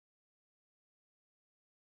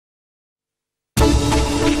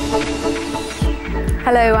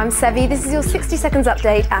Hello, I'm Sevi. This is your 60 seconds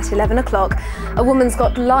update at 11 o'clock. A woman's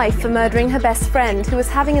got life for murdering her best friend who was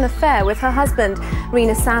having an affair with her husband.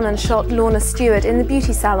 Rena Salmon shot Lorna Stewart in the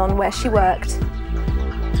beauty salon where she worked.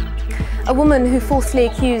 A woman who falsely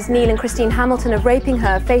accused Neil and Christine Hamilton of raping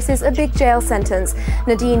her faces a big jail sentence.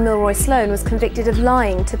 Nadine Milroy Sloan was convicted of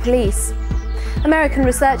lying to police. American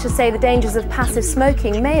researchers say the dangers of passive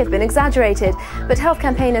smoking may have been exaggerated, but health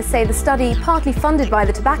campaigners say the study, partly funded by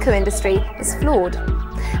the tobacco industry, is flawed.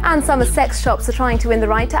 And summer sex shops are trying to win the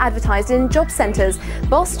right to advertise in job centres.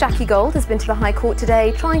 Boss Jackie Gold has been to the High Court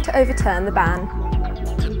today trying to overturn the ban.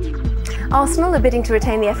 Arsenal are bidding to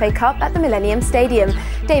retain the FA Cup at the Millennium Stadium.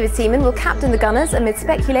 David Seaman will captain the Gunners amid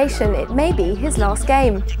speculation it may be his last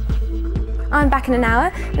game. I'm back in an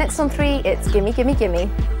hour. Next on 3, it's Gimme Gimme Gimme.